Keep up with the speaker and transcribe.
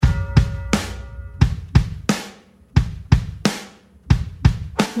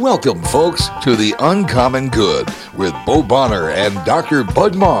Welcome, folks, to The Uncommon Good with Bo Bonner and Dr.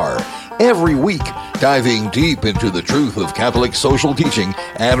 Bud Marr. Every week, diving deep into the truth of Catholic social teaching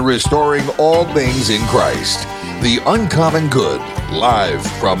and restoring all things in Christ. The Uncommon Good, live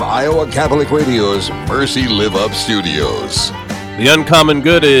from Iowa Catholic Radio's Mercy Live Up Studios. The Uncommon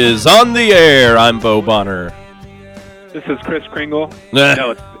Good is on the air. I'm Bo Bonner. This is Chris Kringle.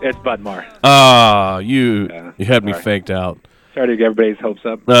 No, it's Bud Marr. You had me faked out. Sorry to get everybody's hopes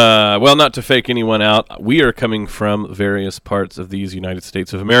up. Well, not to fake anyone out. We are coming from various parts of these United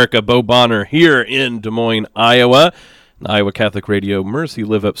States of America. Bo Bonner here in Des Moines, Iowa, Iowa Catholic Radio Mercy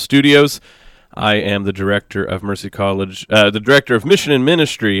Live Up Studios. I am the director of Mercy College, the director of Mission and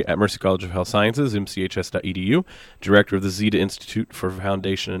Ministry at Mercy College of Health Sciences, mchs.edu, director of the Zeta Institute for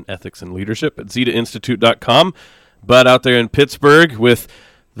Foundation and Ethics and Leadership at zetainstitute.com. But out there in Pittsburgh with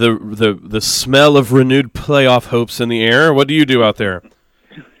the smell of renewed playoff hopes in the air. What do you do out there?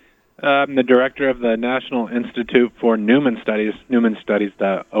 I'm the director of the National Institute for Newman Studies,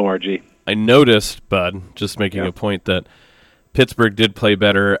 newmanstudies.org. I noticed, Bud, just making a point that Pittsburgh did play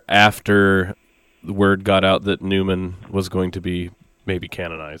better after the word got out that Newman was going to be maybe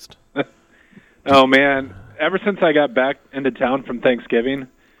canonized. Oh, man. Ever since I got back into town from Thanksgiving,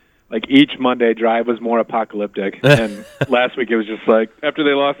 like each Monday drive was more apocalyptic. And last week it was just like, after they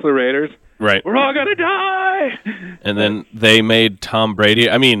lost the Raiders, right, we're all going to die. And then they made Tom Brady.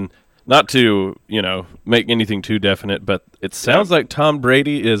 I mean, not to, make anything too definite, but it sounds like Tom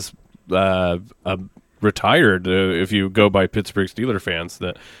Brady is retired, if you go by Pittsburgh Steelers fans,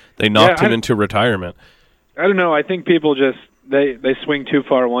 that they knocked him into retirement. I don't know. I think people just, they swing too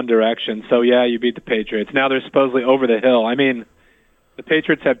far one direction. So, you beat the Patriots. Now they're supposedly over the hill. I mean, the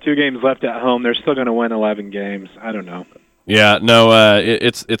Patriots have 2 games left at home. They're still going to win 11 games. I don't know. Yeah, no,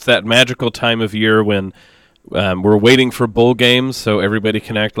 it's that magical time of year when we're waiting for bowl games so everybody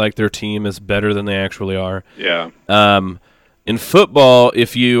can act like their team is better than they actually are. Yeah. In football,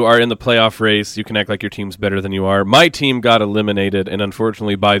 if you are in the playoff race, you can act like your team's better than you are. My team got eliminated, and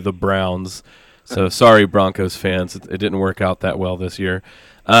unfortunately by the Browns. So sorry, Broncos fans. It didn't work out that well this year.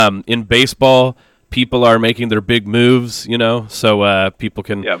 In baseball, people are making their big moves, so people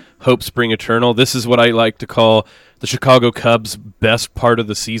can hope spring eternal. This is what I like to call the Chicago Cubs' best part of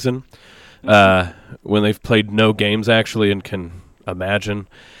the season, when they've played no games, actually, and can imagine,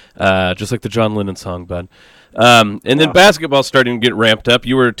 just like the John Lennon song, Bud. And then basketball's starting to get ramped up.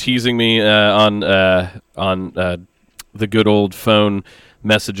 You were teasing me on the good old phone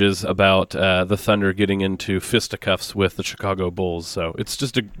messages about the Thunder getting into fisticuffs with the Chicago Bulls. So it's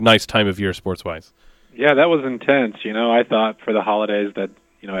just a nice time of year sports-wise. Yeah, that was intense. I thought for the holidays that,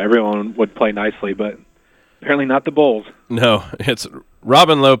 everyone would play nicely, but apparently not the Bulls. No, it's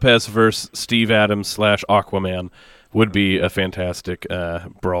Robin Lopez versus Steve Adams / Aquaman would be a fantastic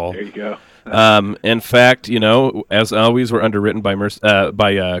brawl. There you go. In fact, as always, we're underwritten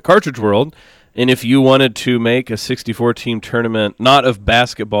by Cartridge World. And if you wanted to make a 64-team tournament, not of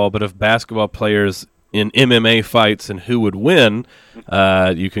basketball, but of basketball players in MMA fights and who would win,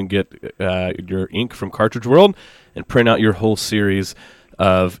 you can get your ink from Cartridge World and print out your whole series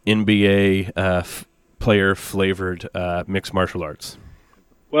of NBA player-flavored mixed martial arts.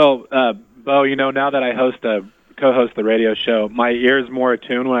 Well, Bo, now that I co-host the radio show, my ear's more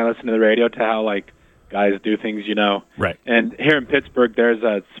attuned when I listen to the radio to how, guys do things, Right. And here in Pittsburgh, there's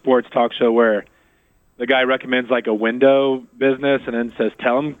a sports talk show where the guy recommends, a window business and then says,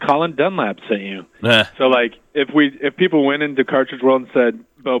 tell him Colin Dunlap sent you. So, if people went into Cartridge World and said,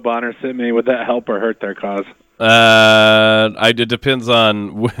 Bo Bonner sent me, would that help or hurt their cause? It depends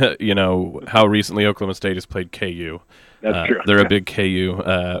on, how recently Oklahoma State has played KU. That's true. They're a big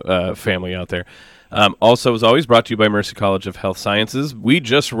KU family out there. Also, as always, brought to you by Mercy College of Health Sciences. We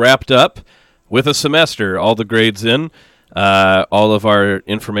just wrapped up with a semester, all the grades in, all of our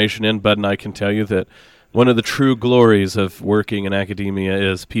information in. Bud and I can tell you that one of the true glories of working in academia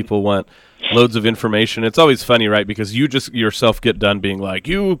is people want loads of information. It's always funny, right? Because you just yourself get done being like,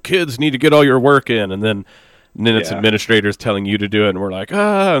 you kids need to get all your work in, and then it's administrators telling you to do it, and we're like,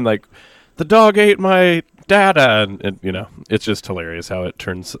 and the dog ate my data, and it's just hilarious how it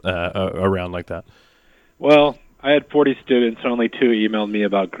turns around like that. Well, I had 40 students, and only 2 emailed me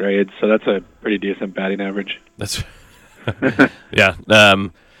about grades, so that's a pretty decent batting average. That's yeah.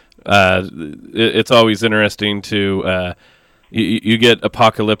 It's always interesting to you get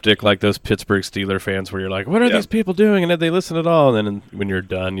apocalyptic like those Pittsburgh Steelers fans where you're like, what are these people doing? And did they listen at all? And then when you're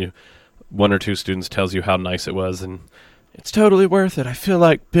done, 1 or 2 students tells you how nice it was, and it's totally worth it. I feel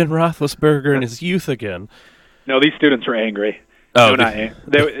like Ben Roethlisberger in his youth again. No, these students were angry. Oh,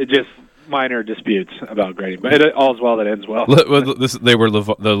 they just minor disputes about grading, but all's well that ends well. They were the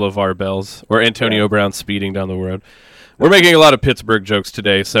LeVar Bells or Antonio Brown speeding down the road. We're making a lot of Pittsburgh jokes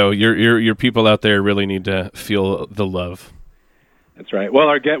today, so your people out there really need to feel the love. That's right. Well,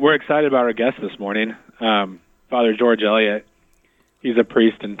 we're excited about our guest this morning, Father George Elliot. He's a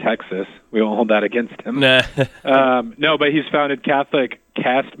priest in Texas. We won't hold that against him. Nah. No, but he's founded Catholic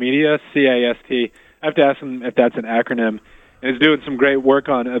Cast Media, CAST. I have to ask him if that's an acronym. And he's doing some great work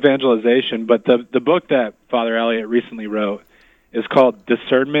on evangelization. But the book that Father Elliot recently wrote is called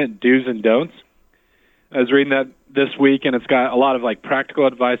Discernment, Do's and Don'ts. I was reading that this week, and it's got a lot of practical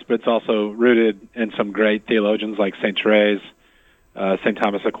advice, but it's also rooted in some great theologians like St. Therese, St.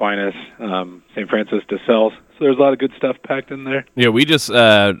 Thomas Aquinas, St. Francis de Sales. So there's a lot of good stuff packed in there. Yeah, we just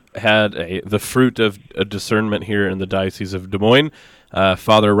had the fruit of a discernment here in the Diocese of Des Moines.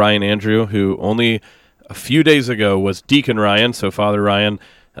 Father Ryan Andrew, who only a few days ago was Deacon Ryan. So Father Ryan,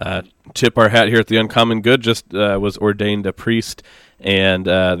 tip our hat here at the Uncommon Good, just was ordained a priest. And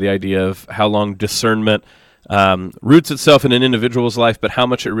the idea of how long discernment roots itself in an individual's life, but how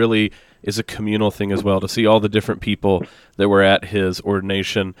much it really is a communal thing as well. To see all the different people that were at his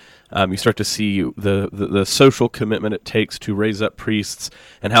ordination, you start to see the social commitment it takes to raise up priests,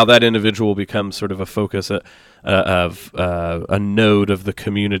 and how that individual becomes sort of a focus of a node of the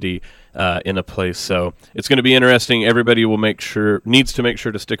community in a place. So it's going to be interesting. Everybody needs to make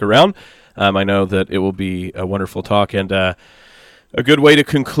sure to stick around. I know that it will be a wonderful talk, and a good way to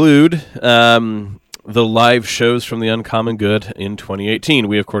conclude the live shows from the Uncommon Good in 2018.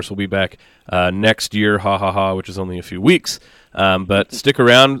 We, of course, will be back next year, which is only a few weeks. But stick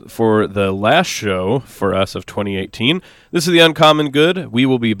around for the last show for us of 2018. This is the Uncommon Good. We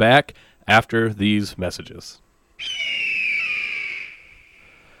will be back after these messages.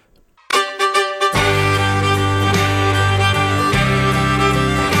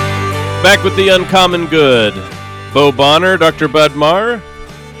 Back with the Uncommon Good. Bo Bonner, Dr. Bud Marr.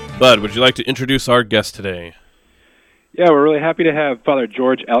 Bud, would you like to introduce our guest today? Yeah, we're really happy to have Father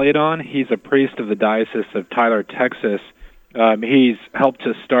George Elliot on. He's a priest of the Diocese of Tyler, Texas. He's helped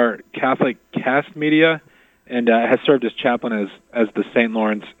to start Catholic Cast Media and has served as chaplain as the St.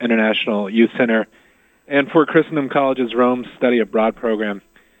 Lawrence International Youth Center and for Christendom College's Rome Study Abroad program.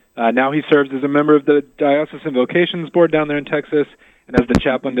 Now he serves as a member of the Diocesan Vocations Board down there in Texas and as the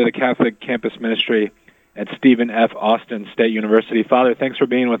chaplain to the Catholic Campus Ministry at Stephen F. Austin State University. Father, thanks for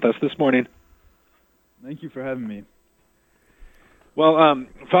being with us this morning. Thank you for having me. Well,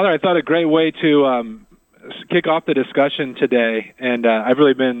 Father, I thought a great way to kick off the discussion today, and I've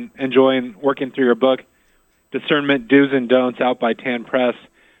really been enjoying working through your book, Discernment, Do's and Don'ts, out by Tan Press.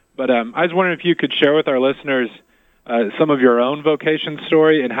 But I was wondering if you could share with our listeners some of your own vocation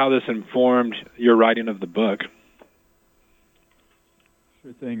story and how this informed your writing of the book.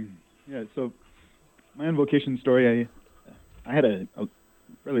 Sure thing. Yeah, so my own vocation story, I had a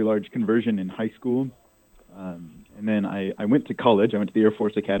fairly large conversion in high school, and then I went to college. I went to the Air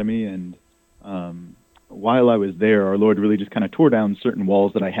Force Academy, and while I was there, our Lord really just kind of tore down certain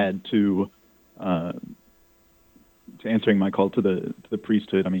walls that I had to answering my call to the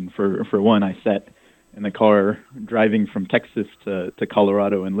priesthood. I mean, for one, I sat in the car driving from Texas to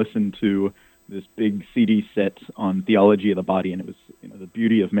Colorado and listened to this big CD set on theology of the body, and it was the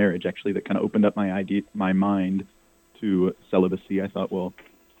beauty of marriage actually that kind of opened up my mind to celibacy. I thought, well,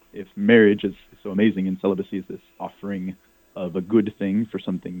 if marriage is so amazing and celibacy is this offering of a good thing for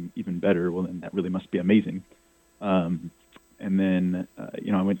something even better, well, then that really must be amazing. And then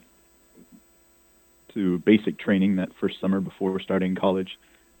I went to basic training that first summer before starting college,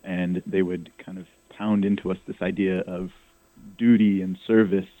 and they would kind of pound into us this idea of duty and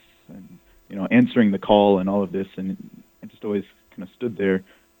service and answering the call and all of this, and I just always kind of stood there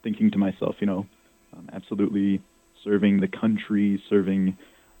thinking to myself, absolutely serving the country, serving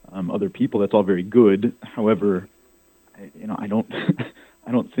other people, that's all very good. However, I don't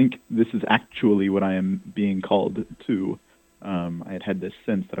I don't think this is actually what I am being called to. I had this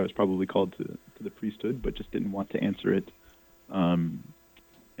sense that I was probably called to the priesthood, but just didn't want to answer it. And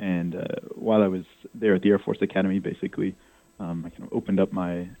while I was there at the Air Force Academy, basically, I kind of opened up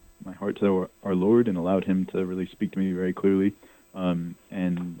my heart to our Lord and allowed Him to really speak to me very clearly. And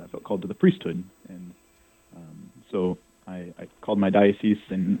I felt called to the priesthood. And so I called my diocese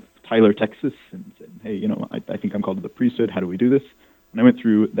in Tyler, Texas, and said, hey, I think I'm called to the priesthood. How do we do this? And I went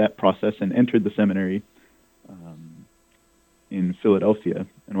through that process and entered the seminary in Philadelphia.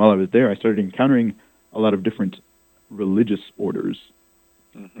 And while I was there, I started encountering a lot of different religious orders.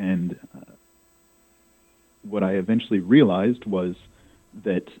 Mm-hmm. And what I eventually realized was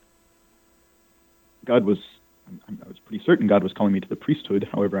that God was I was pretty certain God was calling me to the priesthood.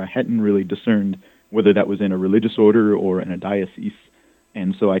 However, I hadn't really discerned whether that was in a religious order or in a diocese.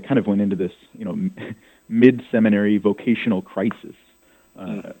 And so I kind of went into this, mid-seminary vocational crisis,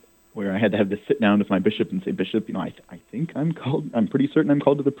 where I had to have this sit down with my bishop and say, Bishop, I think I'm pretty certain I'm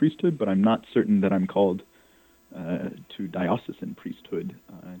called to the priesthood, but I'm not certain that I'm called to diocesan priesthood.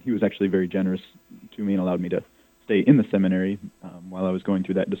 And he was actually very generous to me and allowed me to stay in the seminary while I was going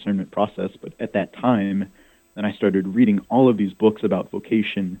through that discernment process. But at that time, then I started reading all of these books about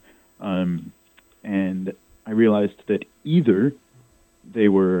vocation, and I realized that either they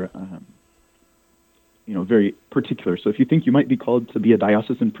were, very particular. So if you think you might be called to be a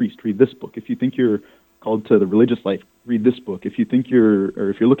diocesan priest, read this book. If you think you're called to the religious life, read this book. If if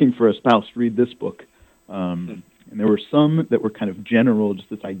you're looking for a spouse, read this book. And there were some that were kind of general, just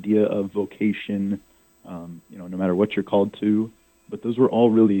this idea of vocation, no matter what you're called to, but those were all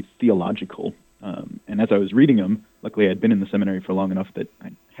really theological. And as I was reading them, luckily I'd been in the seminary for long enough that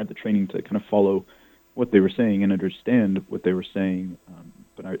I had the training to kind of follow what they were saying and understand what they were saying.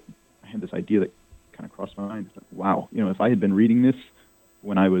 But I had this idea that kind of crossed my mind. Like, wow, if I had been reading this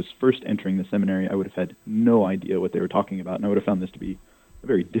when I was first entering the seminary, I would have had no idea what they were talking about, and I would have found this to be a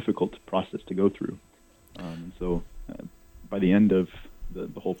very difficult process to go through. So by the end of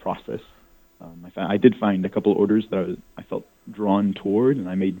the whole process, I did find a couple of orders that I felt drawn toward, and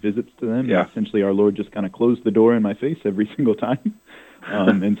I made visits to them. Yeah. And essentially, our Lord just kind of closed the door in my face every single time.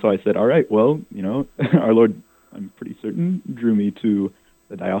 And so I said, all right, well, our Lord, I'm pretty certain, drew me to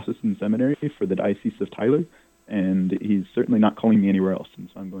the diocesan seminary for the Diocese of Tyler, and he's certainly not calling me anywhere else. And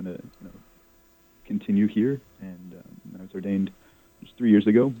so I'm going to continue here. And I was ordained just 3 years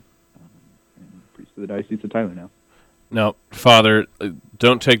ago, and priest of the Diocese of Tyler now. Now, Father,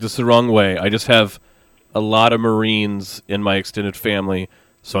 don't take this the wrong way. I just have a lot of Marines in my extended family,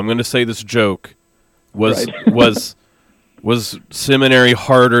 so I'm going to say this joke. Was seminary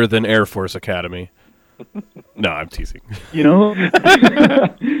harder than Air Force Academy? No, I'm teasing.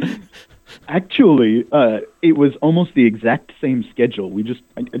 Actually, it was almost the exact same schedule.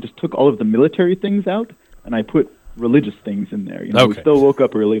 I just took all of the military things out, and I put religious things in there. Okay. We still woke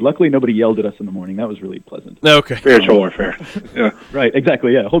up early. Luckily, nobody yelled at us in the morning. That was really pleasant. Okay. Spiritual warfare. Yeah. Right,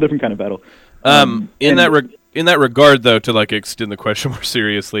 exactly, yeah. A whole different kind of battle. In that regard, though, to extend the question more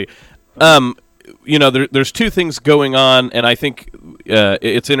seriously, there's two things going on, and I think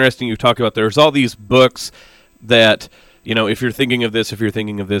it's interesting you talk about there's all these books that, if you're thinking of this, if you're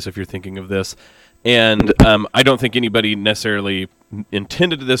thinking of this, if you're thinking of this, and I don't think anybody necessarily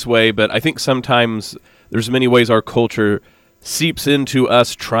intended it this way, but I think sometimes there's many ways our culture seeps into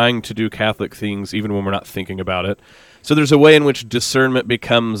us trying to do Catholic things even when we're not thinking about it. So there's a way in which discernment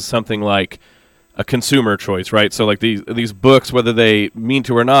becomes something like a consumer choice, right? So these books, whether they mean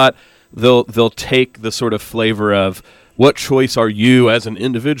to or not, they'll take the sort of flavor of what choice are you as an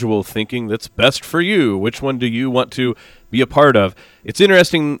individual thinking that's best for you? Which one do you want to be a part of? It's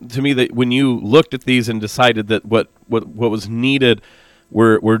interesting to me that when you looked at these and decided that what was needed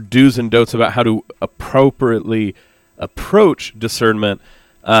were do's and don'ts about how to appropriately approach discernment,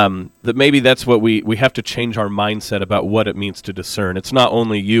 that maybe that's what we have to change our mindset about what it means to discern. It's not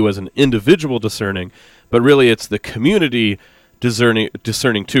only you as an individual discerning, but really it's the community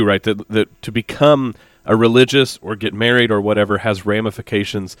discerning too, right? That to become a religious or get married or whatever has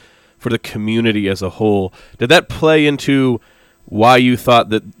ramifications for the community as a whole. Did that play into why you thought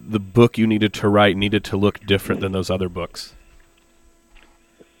that the book you needed to write needed to look different than those other books?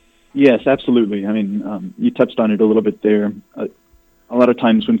 Yes, absolutely. I mean, you touched on it a little bit there. A lot of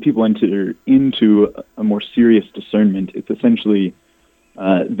times when people enter into a more serious discernment, it's essentially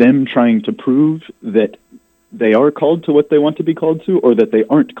them trying to prove that they are called to what they want to be called to, or that they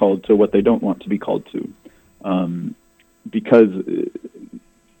aren't called to what they don't want to be called to. Because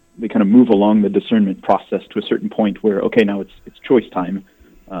they kind of move along the discernment process to a certain point where, okay, now it's choice time,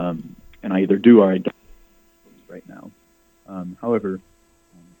 and I either do or I don't right now. However,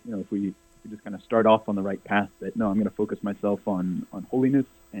 if we just kind of start off on the right path, that no, I'm going to focus myself on holiness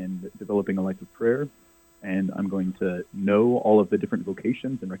and developing a life of prayer, and I'm going to know all of the different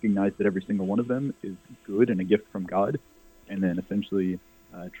vocations and recognize that every single one of them is good and a gift from God, and then essentially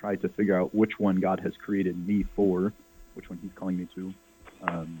try to figure out which one God has created me for, which one He's calling me to,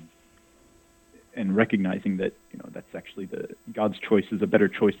 and recognizing that that's actually God's choice is a better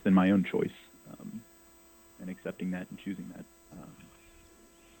choice than my own choice, and accepting that and choosing that.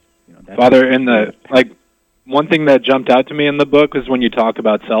 Father, one thing that jumped out to me in the book was when you talk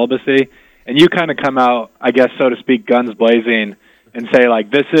about celibacy, and you kind of come out, I guess, so to speak, guns blazing, and say,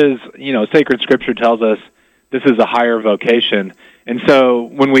 this is, sacred scripture tells us this is a higher vocation. And so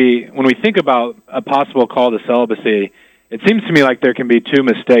when we think about a possible call to celibacy, it seems to me like there can be two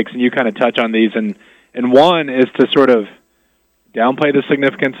mistakes, and you kind of touch on these. And one is to sort of downplay the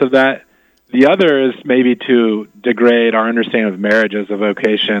significance of that. The other is maybe to degrade our understanding of marriage as a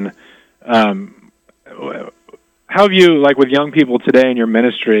vocation. How have you, like with young people today in your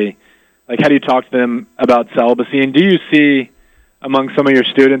ministry, like how do you talk to them about celibacy? And do you see among some of your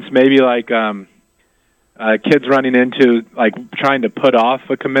students maybe like kids running into like trying to put off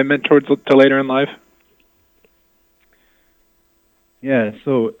a commitment to later in life? Yeah,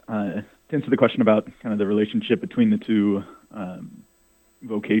 so to answer the question about kind of the relationship between the two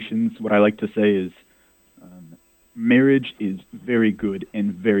vocations, what I like to say is marriage is very good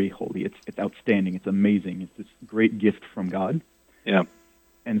and very holy. It's outstanding. It's amazing. It's this great gift from God. Yeah.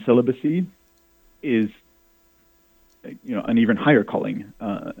 And celibacy is, an even higher calling.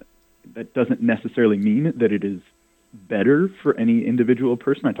 That doesn't necessarily mean that it is better for any individual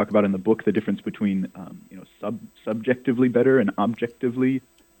person. I talk about in the book the difference between, subjectively better and objectively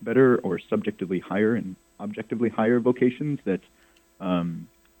better, or subjectively higher and objectively higher vocations. That,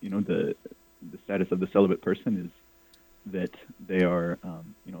 the status of the celibate person is that they are,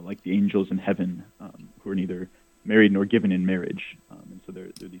 like the angels in heaven, who are neither married nor given in marriage. And so they're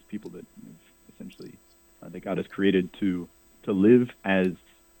these people that essentially that God has created to live as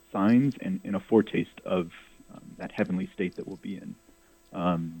signs and in a foretaste of that heavenly state that we'll be in.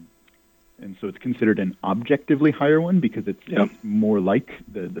 And so it's considered an objectively higher one because it's more like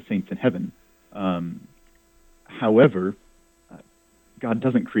the saints in heaven. However, God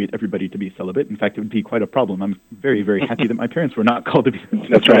doesn't create everybody to be celibate. In fact, it would be quite a problem. I'm very, very happy that my parents were not called to be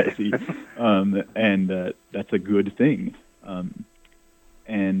That's right. And that's a good thing.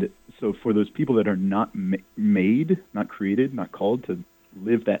 And so for those people that are not made, not created, not called to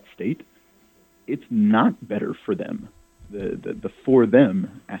live that state, it's not better for them. The for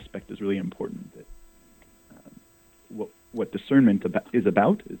them aspect is really important. That what discernment is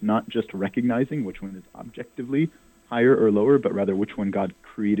about is not just recognizing which one is objectively higher or lower, but rather which one God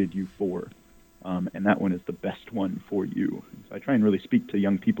created you for. And that one is the best one for you. And so I try and really speak to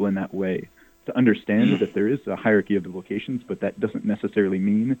young people in that way, to understand that there is a hierarchy of the vocations, but that doesn't necessarily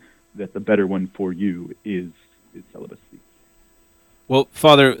mean that the better one for you is celibacy. Well,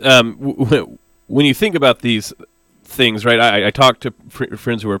 Father, when you think about these things, right, I talk to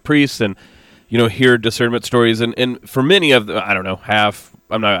friends who are priests and, hear discernment stories, and for many of them, I don't know, half,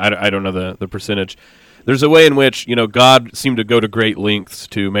 I don't know the percentage, there's a way in which, God seemed to go to great lengths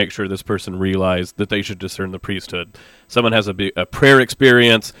to make sure this person realized that they should discern the priesthood. Someone has a prayer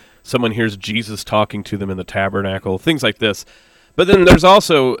experience, someone hears Jesus talking to them in the tabernacle, things like this. But then there's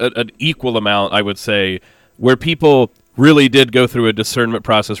also an equal amount, I would say, where people really did go through a discernment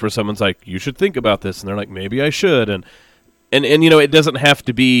process where someone's like, you should think about this, and they're like, maybe I should, and it doesn't have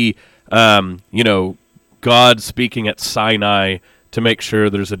to be, God speaking at Sinai to make sure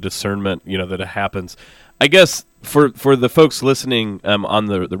there's a discernment, that it happens. I guess for the folks listening on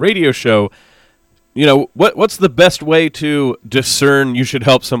the radio show, what's the best way to discern? You should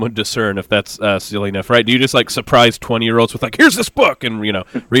help someone discern, if that's silly enough, right? Do you just surprise 20-year-olds with here's this book and read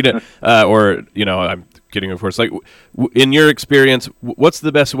it, or I'm kidding, of course. In your experience, what's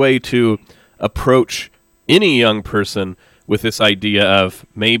the best way to approach any young person with this idea of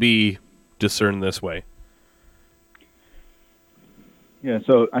maybe discern this way? Yeah,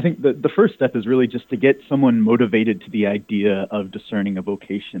 so I think the first step is really just to get someone motivated to the idea of discerning a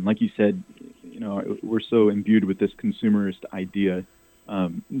vocation. Like you said, we're so imbued with this consumerist idea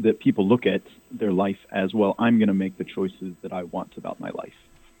that people look at their life as, well, I'm going to make the choices that I want about my life.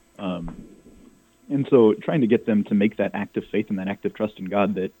 And so trying to get them to make that act of faith and that act of trust in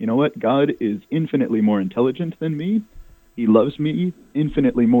God that, God is infinitely more intelligent than me. He loves me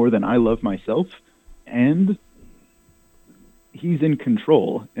infinitely more than I love myself. And He's in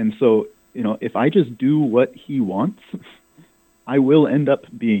control. And so, if I just do what He wants, I will end up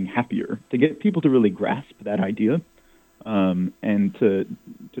being happier. To get people to really grasp that idea and to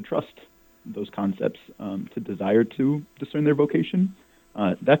trust those concepts, to desire to discern their vocation,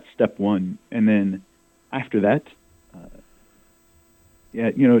 that's step one. And then after that,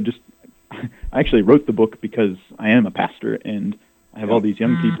 I actually wrote the book because I am a pastor and I have all these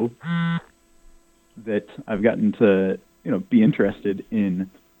young people that I've gotten to be interested in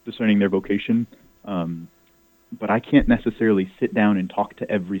discerning their vocation. But I can't necessarily sit down and talk to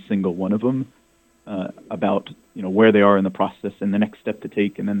every single one of them about, where they are in the process and the next step to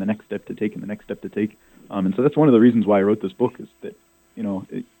take, and then the next step to take, and the next step to take. And so that's one of the reasons why I wrote this book, is that,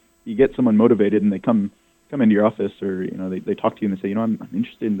 you get someone motivated and they come into your office, or, they talk to you and they say, I'm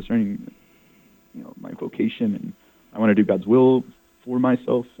interested in discerning, my vocation, and I want to do God's will for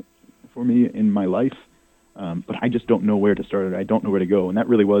myself, for me in my life, but I just don't know where to start. I don't know where to go. And that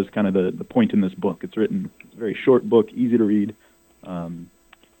really was kind of the point in this book. It's a very short book, easy to read,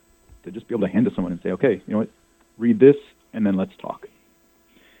 to just be able to hand to someone and say, okay, you know what, read this, and then let's talk.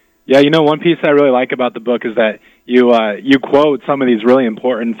 Yeah, one piece I really like about the book is that you quote some of these really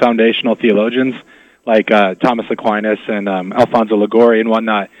important foundational theologians like Thomas Aquinas and Alfonso Liguori and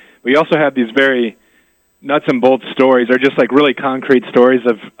whatnot. We also have these very nuts and bolts stories, or just like really concrete stories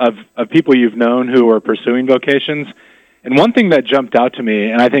of people you've known who are pursuing vocations. And one thing that jumped out to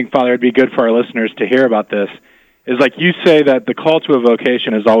me, and I think, Father, it'd be good for our listeners to hear about this, is like you say that the call to a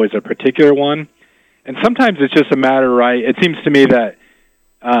vocation is always a particular one. And sometimes it's just a matter, right? It seems to me that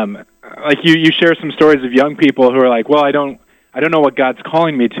like you share some stories of young people who are like, well, I don't know what God's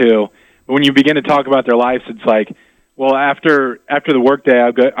calling me to. But when you begin to talk about their lives, it's like, well, after the workday,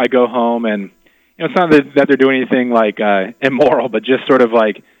 I go home, and it's not that they're doing anything like immoral, but just sort of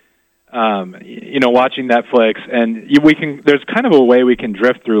like watching Netflix, and there's kind of a way we can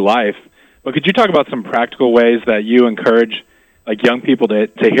drift through life. But could you talk about some practical ways that you encourage like young people to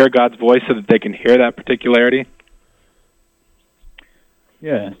hear God's voice so that they can hear that particularity?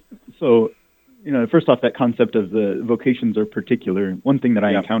 Yeah. So, first off, that concept of the vocations are particular. One thing that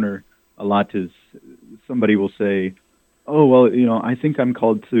I encounter a lot is somebody will say, oh, well, I think I'm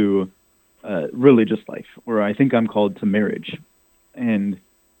called to religious life, or I think I'm called to marriage. And,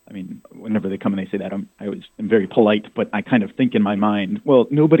 I mean, whenever they come and they say that, I always am very polite, but I kind of think in my mind, well,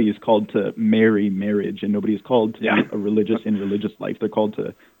 nobody is called to marry marriage, and nobody is called to be a religious life. They're called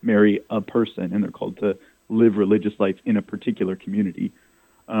to marry a person, and they're called to live religious life in a particular community.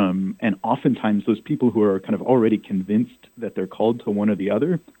 And oftentimes those people who are kind of already convinced that they're called to one or the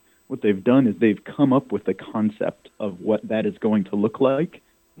other, what they've done is they've come up with the concept of what that is going to look like,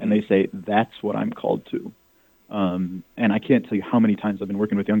 and they say, that's what I'm called to. And I can't tell you how many times I've been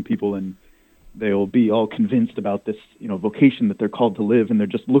working with young people, and they'll be all convinced about this, vocation that they're called to live, and they're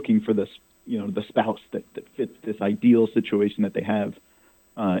just looking for this, the spouse that fits this ideal situation that they have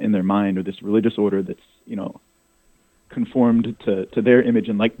in their mind, or this religious order that's, conformed to their image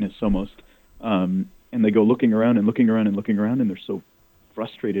and likeness almost. And they go looking around and looking around and looking around, and they're so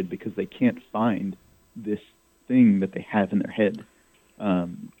frustrated because they can't find this thing that they have in their head.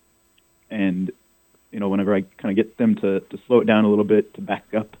 And whenever I kind of get them to slow it down a little bit, to back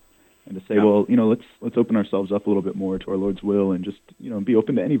up, and to say, well, let's open ourselves up a little bit more to our Lord's will, and just be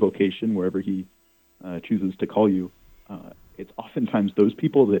open to any vocation wherever He chooses to call you. It's oftentimes those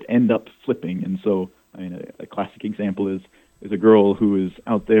people that end up flipping. And so, I mean, a classic example is a girl who is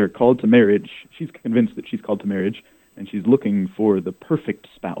out there called to marriage. She's convinced that she's called to marriage, and she's looking for the perfect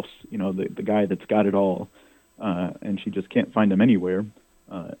spouse, the guy that's got it all, and she just can't find him anywhere.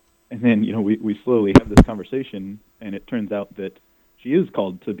 And then, we slowly have this conversation, and it turns out that she is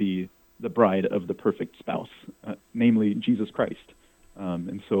called to be the bride of the perfect spouse, namely Jesus Christ.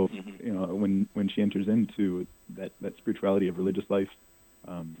 And so, when she enters into that spirituality of religious life,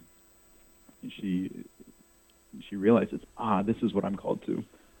 she realizes, this is what I'm called to.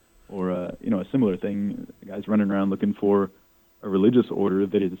 Or, a similar thing, the guy's running around looking for a religious order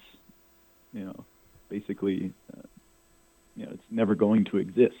that is, basically, it's never going to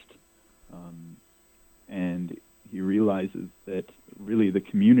exist. And he realizes that really the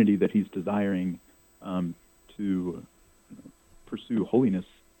community that he's desiring to pursue holiness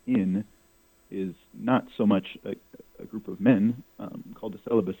in is not so much a group of men called to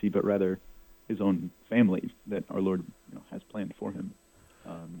celibacy, but rather his own family that our Lord has planned for him.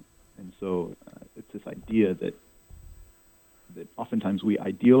 And so it's this idea that oftentimes we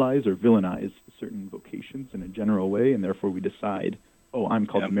idealize or villainize certain vocations in a general way, and therefore we decide, I'm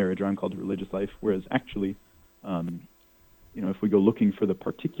called to marriage, or I'm called to religious life, whereas actually, if we go looking for the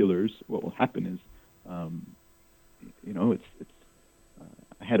particulars, what will happen is, I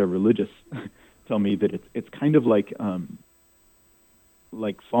had a religious tell me that it's kind of like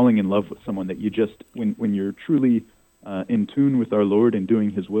falling in love with someone that you just, when you're truly in tune with our Lord and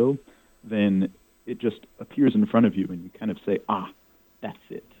doing His will, then it just appears in front of you, and you kind of say, that's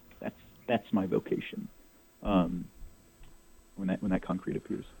it. That's my vocation. When that concrete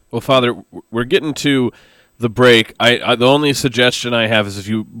appears. Well, Father, we're getting to the break. I the only suggestion I have is if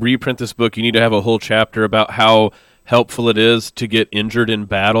you reprint this book, you need to have a whole chapter about how helpful it is to get injured in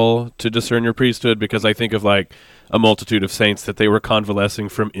battle to discern your priesthood, because I think of like a multitude of saints that they were convalescing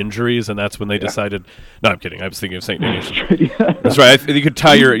from injuries, and that's when they decided. No, I'm kidding. I was thinking of St. Ignatius. That's right. You could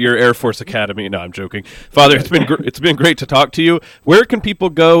tie your Air Force Academy. No, I'm joking. Father, it's been great to talk to you. Where can people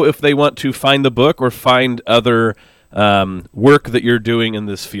go if they want to find the book or find other work that you're doing in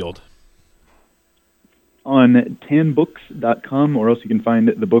this field? on tanbooks.com, or else you can find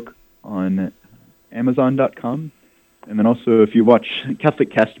the book on amazon.com. And then also, if you watch Catholic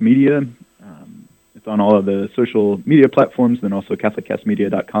Cast Media, it's on all of the social media platforms, then also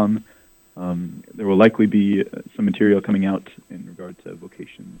CatholicCastMedia.com. There will likely be some material coming out in regard to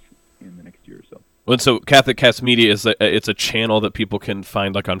vocations in the next year or so. Well, so Catholic Cast Media it's a channel that people can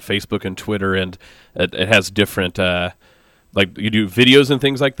find like on Facebook and Twitter, and it has different like you do videos and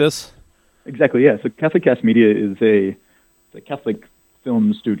things like this. Exactly, yeah. So Catholic Cast Media is a Catholic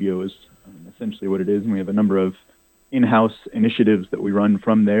film studio is essentially what it is, and we have a number of in-house initiatives that we run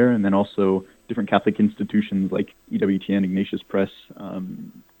from there, and then also different Catholic institutions like EWTN, Ignatius Press,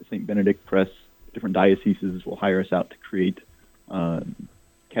 St. Benedict Press. Different dioceses will hire us out to create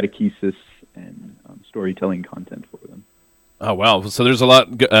catechesis and storytelling content for them. Oh, wow. So there's a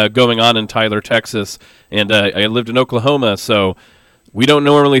lot going on in Tyler, Texas, and I lived in Oklahoma, so we don't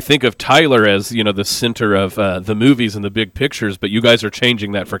normally think of Tyler as, the center of the movies and the big pictures, but you guys are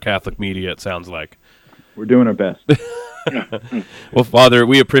changing that for Catholic media, it sounds like. We're doing our best. Well, Father,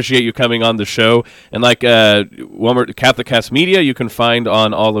 we appreciate you coming on the show. And like one more, Catholic Cast Media, you can find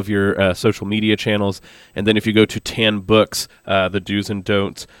on all of your social media channels. And then if you go to 10 Books, the do's and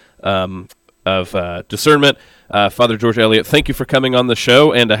don'ts of discernment. Father George Elliot, thank you for coming on the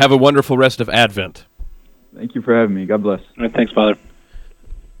show, and have a wonderful rest of Advent. Thank you for having me. God bless. All right, thanks, Father.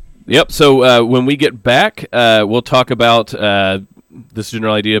 Yep, so when we get back, we'll talk about this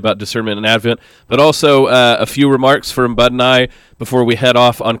general idea about discernment and Advent, but also a few remarks from Bud and I before we head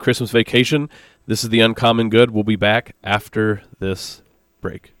off on Christmas vacation. This is The Uncommon Good. We'll be back after this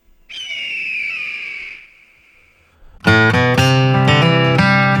break.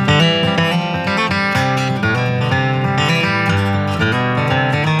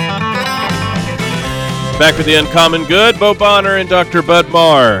 Back with The Uncommon Good, Bo Bonner and Dr. Bud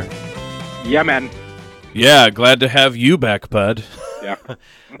Marr. Yeah, man. Yeah, glad to have you back, Bud.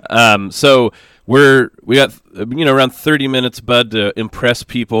 Yeah. So we got around 30 minutes, Bud, to impress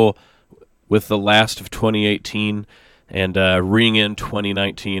people with the last of 2018 and ring in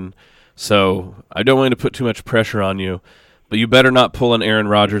 2019. So I don't want to put too much pressure on you, but you better not pull an Aaron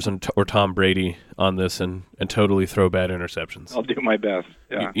Rodgers or Tom Brady on this and totally throw bad interceptions. I'll do my best.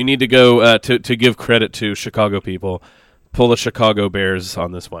 Yeah. You need to go to give credit to Chicago people. Pull the Chicago Bears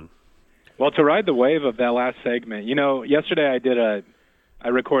on this one. Well, to ride the wave of that last segment, yesterday I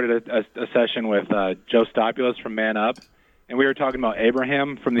recorded a session with Joe Stopulus from Man Up, and we were talking about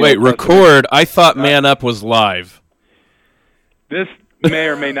Abraham from the Wait, Old Testament. record? I thought Man Up was live. This may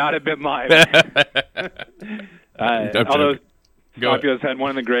or may not have been live. Although Stopulus had one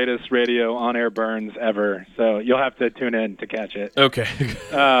of the greatest radio on-air burns ever, so you'll have to tune in to catch it. Okay.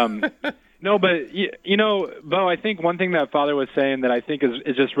 No, but, Bo, I think one thing that Father was saying that I think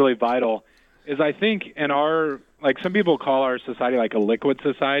is just really vital is I think in our, like some people call our society like a liquid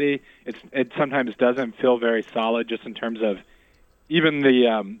society. It sometimes doesn't feel very solid just in terms of even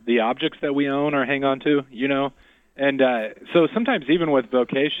the objects that we own or hang on to, And so sometimes even with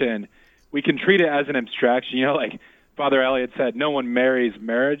vocation, we can treat it as an abstraction. Like Father Elliot said, no one marries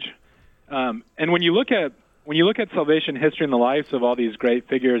marriage. And when you look at salvation history and the lives of all these great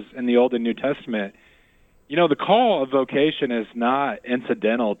figures in the Old and New Testament, the call of vocation is not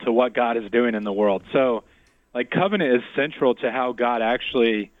incidental to what God is doing in the world. So, like, covenant is central to how God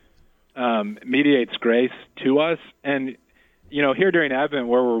actually mediates grace to us. And, here during Advent,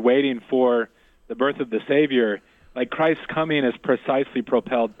 where we're waiting for the birth of the Savior, like Christ's coming is precisely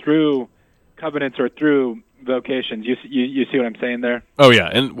propelled through covenants or through vocations. You see what I'm saying there? Oh, yeah.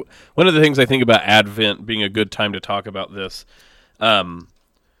 And one of the things I think about Advent being a good time to talk about this,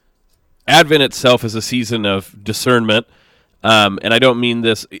 Advent itself is a season of discernment, and I don't mean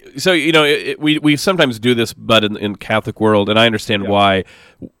this. So, we sometimes do this, but in Catholic world, and I understand why,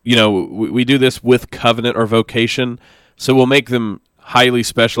 we do this with covenant or vocation, so we'll make them highly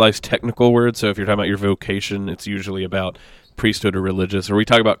specialized technical words. So if you're talking about your vocation, it's usually about priesthood or religious, or we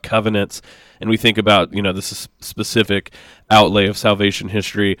talk about covenants and we think about, this is specific outlay of salvation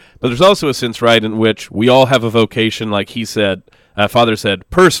history. But there's also a sense, right, in which we all have a vocation, like he said, Father said,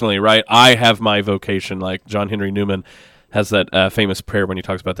 personally, right, I have my vocation, like John Henry Newman has that famous prayer when he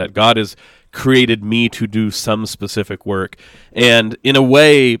talks about that. God has created me to do some specific work. And in a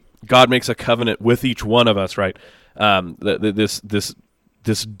way, God makes a covenant with each one of us, right? This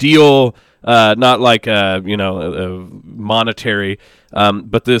deal, not like monetary,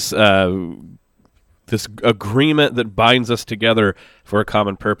 but this agreement that binds us together for a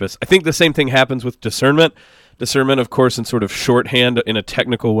common purpose. I think the same thing happens with discernment. Discernment, of course, in sort of shorthand, in a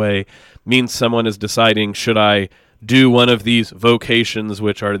technical way, means someone is deciding, should I do one of these vocations,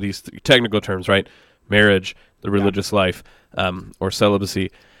 which are these technical terms, right? marriage, the religious life, or celibacy.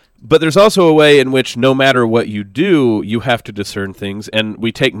 But there's also a way in which no matter what you do, you have to discern things. And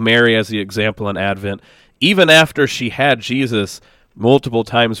we take Mary as the example in Advent. Even after she had Jesus, multiple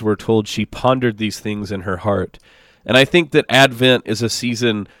times we're told she pondered these things in her heart. And I think that Advent is a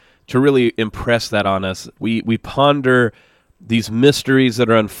season to really impress that on us. We ponder these mysteries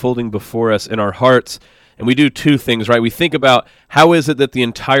that are unfolding before us in our hearts, and we do two things, right? We think about how is it that the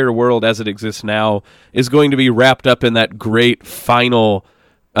entire world as it exists now is going to be wrapped up in that great final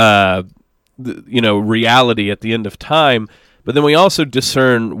reality at the end of time. But then we also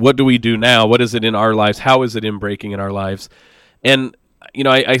discern, what do we do now? What is it in our lives? How is it breaking in our lives? And,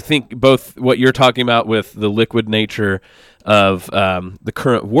 I think both what you're talking about with the liquid nature of the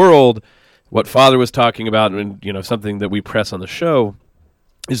current world, what Father was talking about, and, something that we press on the show,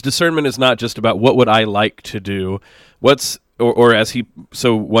 is discernment is not just about what would I like to do, or as he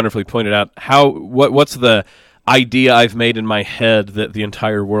so wonderfully pointed out, what's the idea I've made in my head that the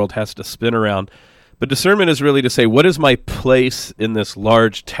entire world has to spin around. But discernment is really to say, what is my place in this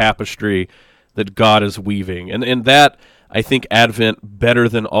large tapestry that God is weaving? And that, I think, Advent, better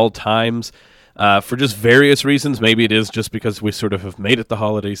than all times, for just various reasons. Maybe it is just because we sort of have made it the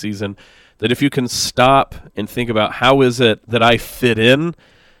holiday season, that if you can stop and think about how is it that I fit in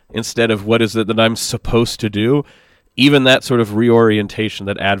instead of what is it that I'm supposed to do, even that sort of reorientation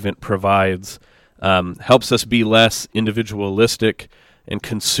that Advent provides helps us be less individualistic and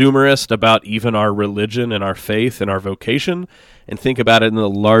consumerist about even our religion and our faith and our vocation, and think about it in the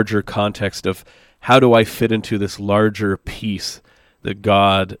larger context of how do I fit into this larger piece that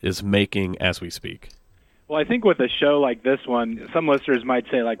God is making as we speak. Well, I think with a show like this one, some listeners might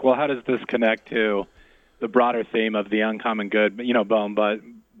say, like, well, how does this connect to the broader theme of the uncommon good, Bo and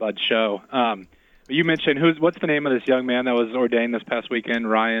Bud show? You mentioned, what's the name of this young man that was ordained this past weekend?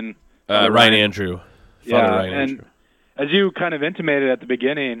 Ryan Andrew. Ryan Andrew. As you kind of intimated at the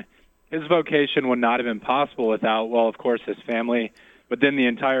beginning, his vocation would not have been possible without, well, of course, his family, but then the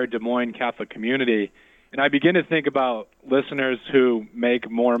entire Des Moines Catholic community. And I begin to think about listeners who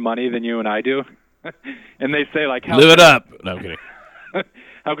make more money than you and I do, and they say, like, live it up. No, I'm kidding.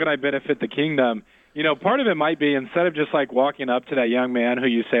 How can I benefit the kingdom? Part of it might be, instead of just like walking up to that young man who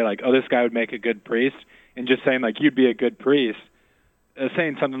you say, like, oh, this guy would make a good priest, and just saying, like, you'd be a good priest,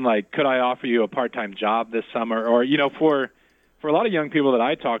 saying something like, could I offer you a part-time job this summer? Or, for a lot of young people that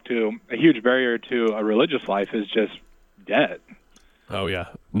I talk to, a huge barrier to a religious life is just debt. Oh, yeah.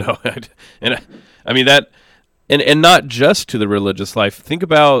 No, and I mean that, and not just to the religious life. Think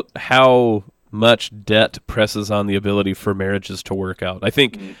about how much debt presses on the ability for marriages to work out. I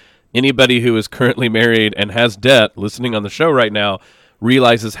think anybody who is currently married and has debt, listening on the show right now,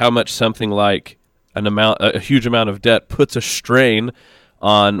 realizes how much something like a huge amount of debt puts a strain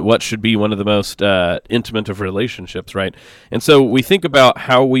on what should be one of the most intimate of relationships, right? And so we think about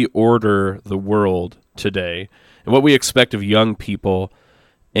how we order the world today and what we expect of young people,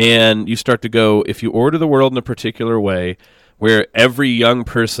 and you start to go, if you order the world in a particular way, where every young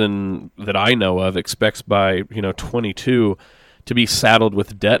person that I know of expects by 22 to be saddled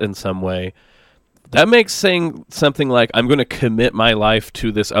with debt in some way, that makes saying something like, I'm going to commit my life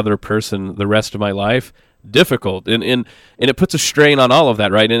to this other person the rest of my life, difficult. And it puts a strain on all of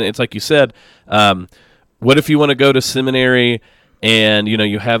that, right? And it's like you said, what if you want to go to seminary and,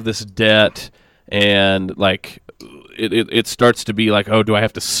 you have this debt and, like, it starts to be like, oh, do I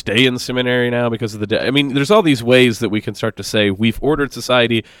have to stay in seminary now because of the debt? I mean, there's all these ways that we can start to say we've ordered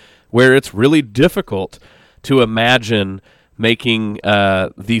society where it's really difficult to imagine making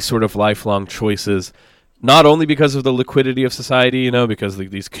these sort of lifelong choices, not only because of the liquidity of society, because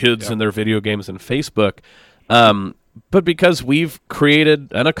these kids and their video games and Facebook, but because we've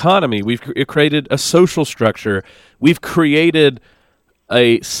created an economy, we've created a social structure, we've created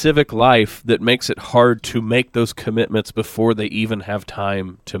a civic life that makes it hard to make those commitments before they even have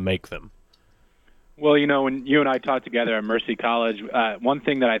time to make them. Well, when you and I taught together at Mercy College, one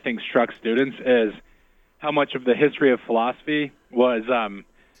thing that I think struck students is how much of the history of philosophy was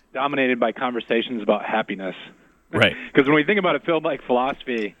dominated by conversations about happiness. Right. Because when we think about a field like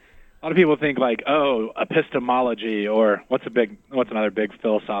philosophy, a lot of people think like, oh, epistemology, or what's another big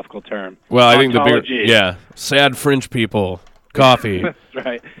philosophical term? Well, I think sad fringe people, coffee. That's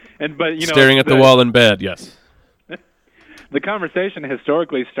right. But staring at the wall in bed. Yes. The conversation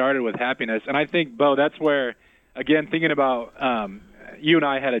historically started with happiness, and I think, Bo, that's where, again, thinking about, you and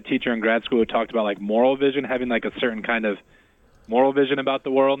I had a teacher in grad school who talked about like moral vision, having like a certain kind of moral vision about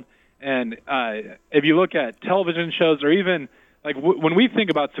the world. And if you look at television shows, or even like when we think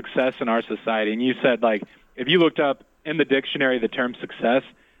about success in our society, and you said like if you looked up in the dictionary the term success,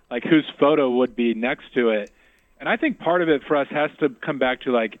 like whose photo would be next to it. And I think part of it for us has to come back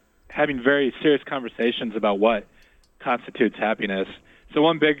to like having very serious conversations about what constitutes happiness. So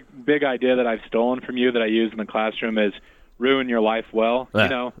one big idea that I've stolen from you that I use in the classroom is ruin your life well, you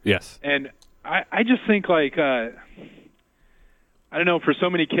know? Yes. And I just think like, I don't know, for so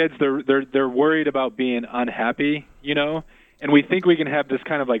many kids, they're worried about being unhappy, you know? And we think we can have this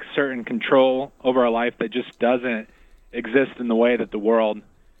kind of like certain control over our life that just doesn't exist in the way that the world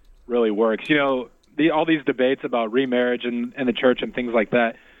really works. You know, all these debates about remarriage and the church and things like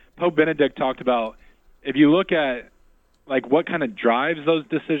that, Pope Benedict talked about, if you look at like what kind of drives those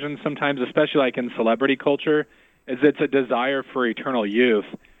decisions sometimes, especially like in celebrity culture, is it's a desire for eternal youth.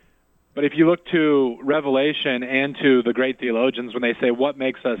 But if you look to Revelation and to the great theologians, when they say what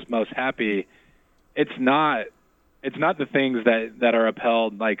makes us most happy, it's not the things that are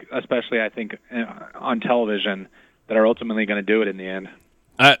upheld, like especially I think on television, that are ultimately going to do it in the end.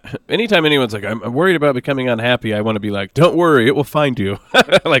 Anytime anyone's like, I'm worried about becoming unhappy, I want to be like, don't worry, it will find you.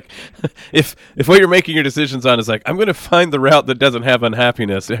 Like, if what you're making your decisions on is like, I'm going to find the route that doesn't have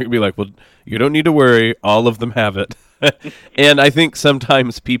unhappiness, it could be like, well, you don't need to worry, all of them have it. And I think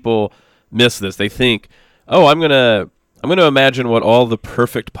sometimes people miss this. They think, oh, I'm gonna imagine what all the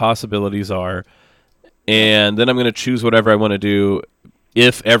perfect possibilities are, and then I'm going to choose whatever I want to do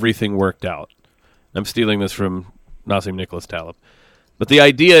if everything worked out. I'm stealing this from Nassim Nicholas Taleb. But the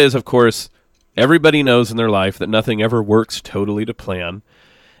idea is, of course, everybody knows in their life that nothing ever works totally to plan.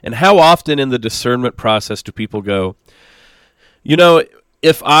 And how often in the discernment process do people go, you know,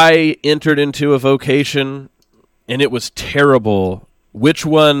 if I entered into a vocation and it was terrible, which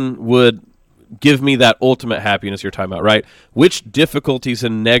one would give me that ultimate happiness you're talking about, right? Which difficulties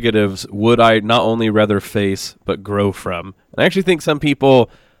and negatives would I not only rather face, but grow from? And I actually think some people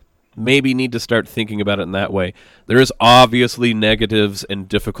maybe need to start thinking about it in that way. There is obviously negatives and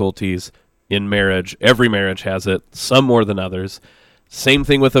difficulties in marriage. Every marriage has it, some more than others. Same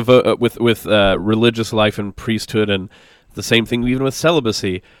thing with religious life and priesthood, and the same thing even with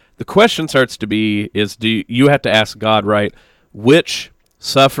celibacy. The question starts to be do you have to ask God, right, which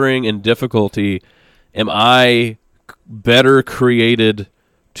suffering and difficulty am I better created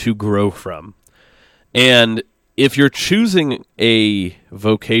to grow from? And if you're choosing a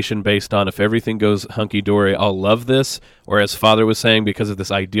vocation based on if everything goes hunky-dory, I'll love this, or as Father was saying, because of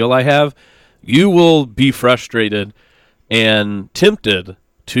this ideal I have, you will be frustrated and tempted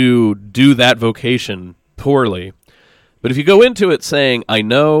to do that vocation poorly. But if you go into it saying, I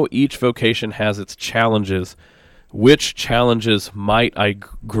know each vocation has its challenges, which challenges might I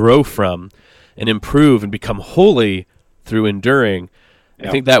grow from and improve and become holy through enduring, I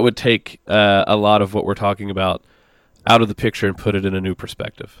think that would take a lot of what we're talking about out of the picture and put it in a new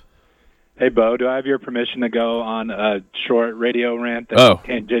perspective. Hey, Bo, do I have your permission to go on a short radio rant that's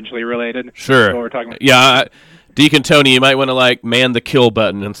tangentially related? Sure. To what we're talking about? Yeah, Deacon Tony, you might want to man the kill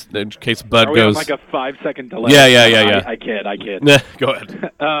button in case Bud Are we goes. On like a 5-second delay? Yeah. I kid. Go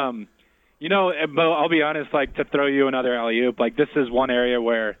ahead. You know, Bo, I'll be honest. Like, to throw you another alley-oop, like this is one area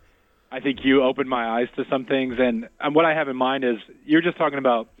where I think you opened my eyes to some things, and what I have in mind is you're just talking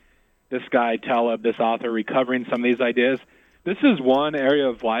about this guy Taleb, this author, recovering some of these ideas. This is one area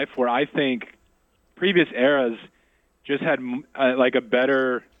of life where I think previous eras just had like a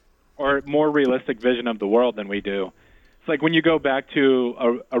better or more realistic vision of the world than we do. It's like when you go back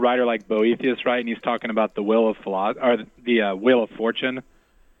to a writer like Boethius, right, and he's talking about the wheel of the wheel of fortune.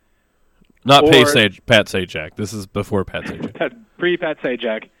 Not Pat Sajak. This is before Pat Sajak. Pre-Pat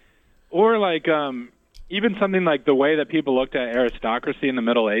Sajak. Or like even something like the way that people looked at aristocracy in the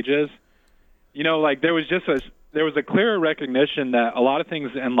Middle Ages. You know, like there was a clearer recognition that a lot of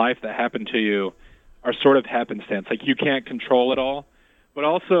things in life that happen to you are sort of happenstance. Like you can't control it all. But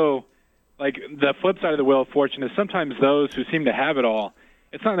also, like the flip side of the wheel of fortune is sometimes those who seem to have it all,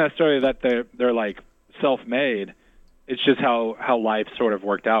 it's not necessarily that they're like self-made. It's just how life sort of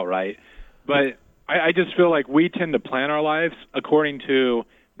worked out, right? But I just feel like we tend to plan our lives according to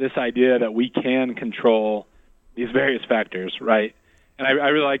this idea that we can control these various factors, right? And I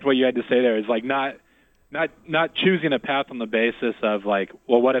really liked what you had to say there. Is like not choosing a path on the basis of like,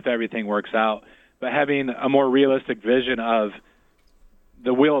 well, what if everything works out? But having a more realistic vision of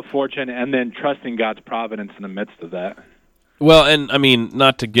the wheel of fortune and then trusting God's providence in the midst of that. Well, and I mean,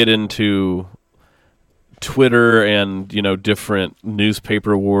 not to get into Twitter and, different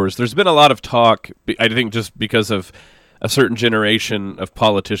newspaper wars. There's been a lot of talk, I think just because of a certain generation of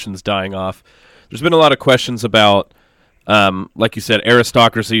politicians dying off. There's been a lot of questions about, like you said,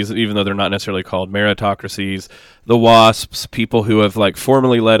 aristocracies, even though they're not necessarily called meritocracies, the WASPs, people who have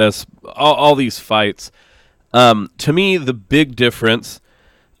formally led us, all these fights. To me, the big difference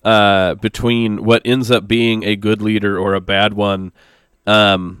between what ends up being a good leader or a bad one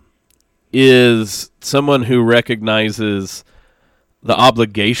is someone who recognizes the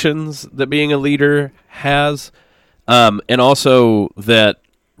obligations that being a leader has, and also that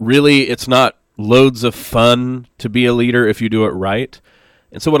really it's not loads of fun to be a leader if you do it right.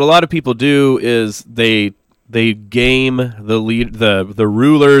 And so what a lot of people do is they game the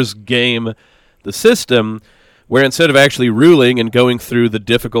rulers game the system, where instead of actually ruling and going through the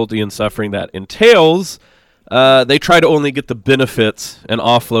difficulty and suffering that entails, they try to only get the benefits and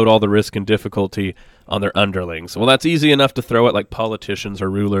offload all the risk and difficulty on their underlings. Well, that's easy enough to throw at like politicians or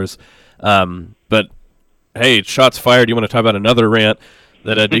rulers, but hey, shots fired. You want to talk about another rant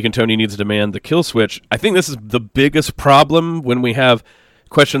that Deacon Tony needs to demand the kill switch? I think this is the biggest problem when we have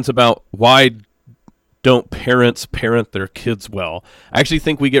questions about why don't parents parent their kids well. I actually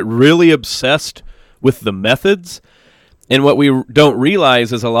think we get really obsessed with the methods, and what we don't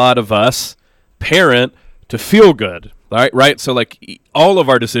realize is a lot of us parent to feel good, right? So like all of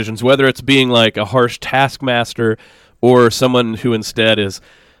our decisions, whether it's being like a harsh taskmaster or someone who instead is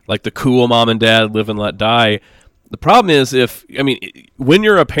like the cool mom and dad, live and let die. The problem is when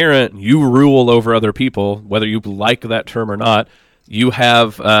you're a parent, you rule over other people, whether you like that term or not. You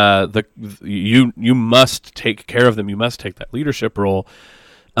have you must take care of them. You must take that leadership role.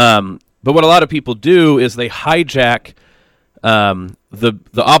 But what a lot of people do is they hijack the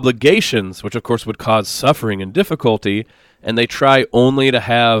obligations, which of course would cause suffering and difficulty, and they try only to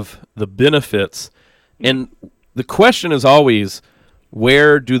have the benefits. And the question is always,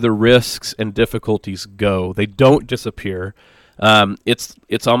 where do the risks and difficulties go? They don't disappear.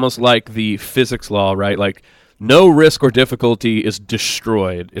 It's almost like the physics law, right? Like no risk or difficulty is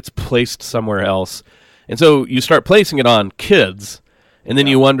destroyed. It's placed somewhere else. And so you start placing it on kids, and then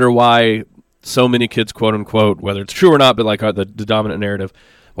you wonder why so many kids, quote unquote, whether it's true or not, but like the dominant narrative,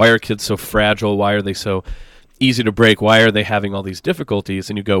 why are kids so fragile? Why are they so easy to break? Why are they having all these difficulties?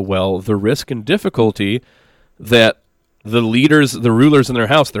 And you go, well, the risk and difficulty that the leaders, the rulers in their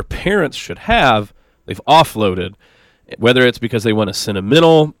house, their parents should have, they've offloaded, whether it's because they want a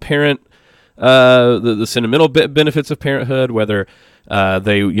sentimental parent, the sentimental benefits of parenthood, whether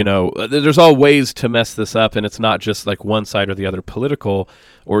there's all ways to mess this up, and it's not just like one side or the other, political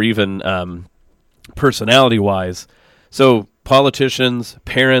or even personality-wise. So politicians,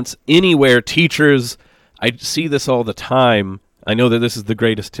 parents, anywhere, teachers, I see this all the time. I know that this is the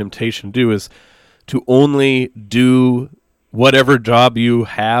greatest temptation is to only do whatever job you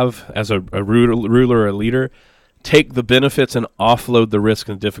have as a ruler or a leader, take the benefits and offload the risk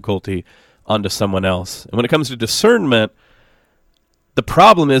and difficulty onto someone else. And when it comes to discernment, the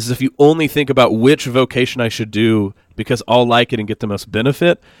problem is if you only think about which vocation I should do because I'll like it and get the most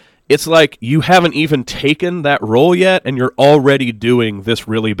benefit, it's like you haven't even taken that role yet and you're already doing this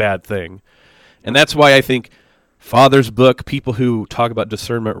really bad thing. And that's why I think Father's book, people who talk about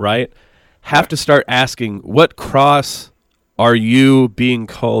discernment right, have to start asking, what cross are you being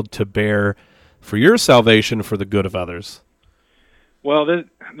called to bear for your salvation, for the good of others? Well,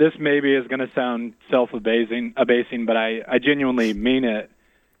 this maybe is going to sound self-abasing, but I genuinely mean it.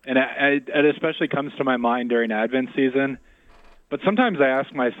 And it especially comes to my mind during Advent season. But sometimes I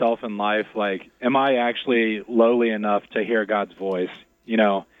ask myself in life, like, am I actually lowly enough to hear God's voice?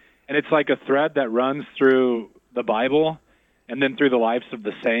 And it's like a thread that runs through the Bible and then through the lives of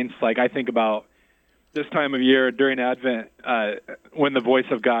the saints. Like I think about this time of year during Advent when the voice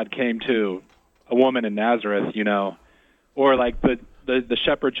of God came to a woman in Nazareth, or like the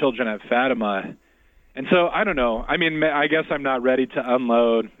shepherd children at Fatima. And so, I don't know. I mean, I guess I'm not ready to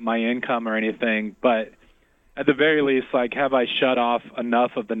unload my income or anything, but at the very least, like, have I shut off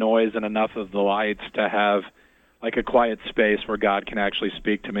enough of the noise and enough of the lights to have, like, a quiet space where God can actually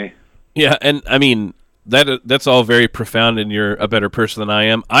speak to me? Yeah, and, I mean, that's all very profound, and you're a better person than I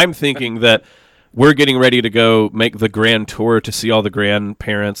am. I'm thinking that we're getting ready to go make the grand tour to see all the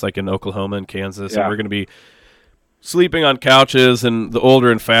grandparents, like in Oklahoma and Kansas, and we're going to be sleeping on couches, and the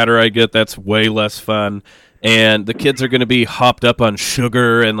older and fatter I get, that's way less fun. And the kids are going to be hopped up on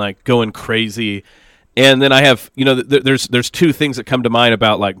sugar and like going crazy. And then I have, there's two things that come to mind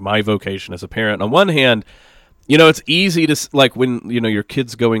about like my vocation as a parent. On one hand, it's easy to like when, your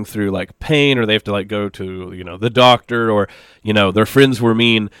kid's going through like pain or they have to like go to, the doctor or, their friends were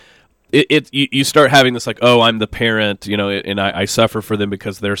mean. You start having this like, oh, I'm the parent, and I suffer for them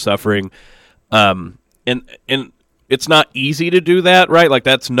because they're suffering. And it's not easy to do that, right? Like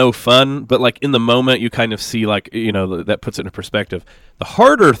that's no fun, but like in the moment you kind of see like, that puts it in perspective. The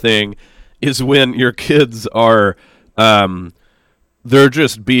harder thing is when your kids are they're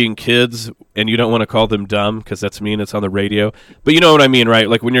just being kids, and you don't want to call them dumb because that's mean. It's on the radio. But you know what I mean, right?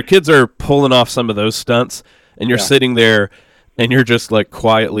 Like when your kids are pulling off some of those stunts, and you're sitting there, and you're just like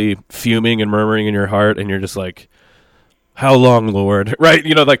quietly fuming and murmuring in your heart, and you're just like, how long, Lord? Right?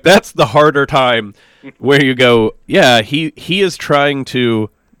 You know, like that's the harder time where you go, yeah, the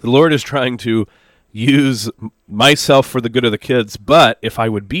Lord is trying to use myself for the good of the kids, but if I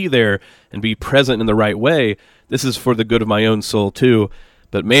would be there and be present in the right way, this is for the good of my own soul too.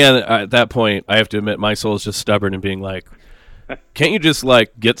 But man, at that point, I have to admit my soul is just stubborn and being like, can't you just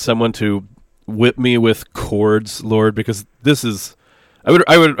like get someone to whip me with cords, Lord? Because this is, I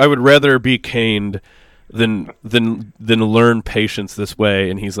would rather be caned than learn patience this way.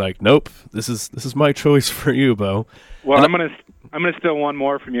 And he's like, nope, this is my choice for you, Bo. Well, I'm gonna steal one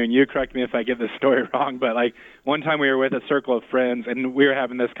more from you, and you correct me if I get this story wrong. But like one time we were with a circle of friends, and we were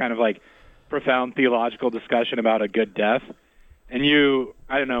having this kind of like profound theological discussion about a good death. And you,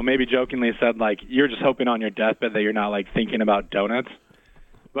 I don't know, maybe jokingly said like you're just hoping on your deathbed that you're not like thinking about donuts,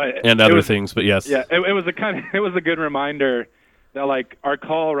 and other things. But yes, yeah, it was a good reminder that like our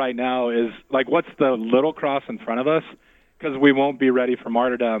call right now is like what's the little cross in front of us, because we won't be ready for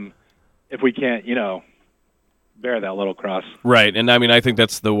martyrdom if we can't, bear that little cross. Right. And I mean, I think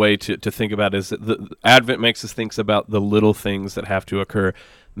that's the way to think about it, is that the Advent makes us think about the little things that have to occur.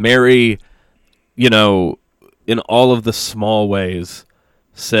 Mary, in all of the small ways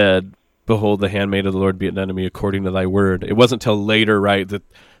said, behold, the handmaid of the Lord, be it done to me according to thy word. It wasn't till later, right, that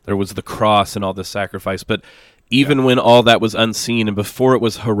there was the cross and all this sacrifice. But even when all that was unseen and before it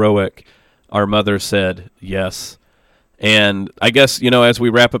was heroic, our mother said yes. And I guess, as we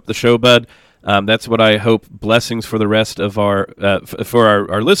wrap up the show, Bud, that's what I hope blessings for the rest of our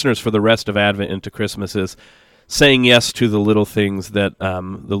listeners for the rest of Advent into Christmas is saying yes to the little things that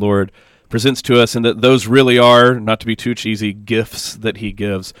the Lord presents to us, and that those really are, not to be too cheesy, gifts that he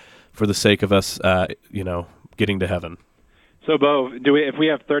gives for the sake of us, getting to heaven. So, Bo, if we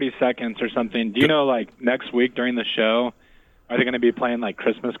have 30 seconds or something, do you know, like, next week during the show, are they going to be playing, like,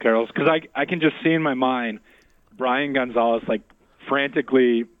 Christmas carols? Because I can just see in my mind Brian Gonzalez, like,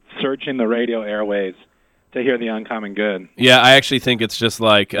 frantically searching the radio airwaves to hear the uncommon good. Yeah, I actually think it's just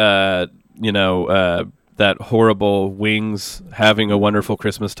like, that horrible Wings having a wonderful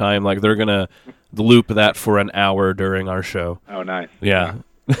Christmas time. Like, they're going to loop that for an hour during our show. Oh, nice. Yeah.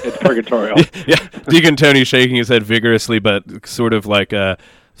 It's purgatorial. Yeah, Deacon Tony shaking his head vigorously, but sort of like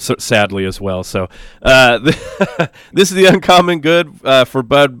sadly as well. So this is the Uncommon Good for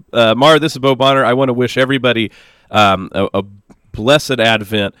Bud Marr. This is Bo Bonner. I want to wish everybody a blessed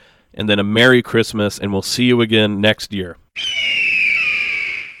Advent and then a Merry Christmas, and we'll see you again next year.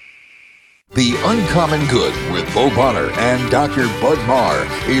 The Uncommon Good with Bo Bonner and Dr. Bud Marr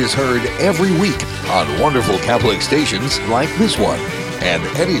is heard every week on wonderful Catholic stations like this one, and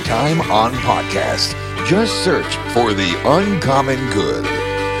anytime on podcast. Just search for The Uncommon Good.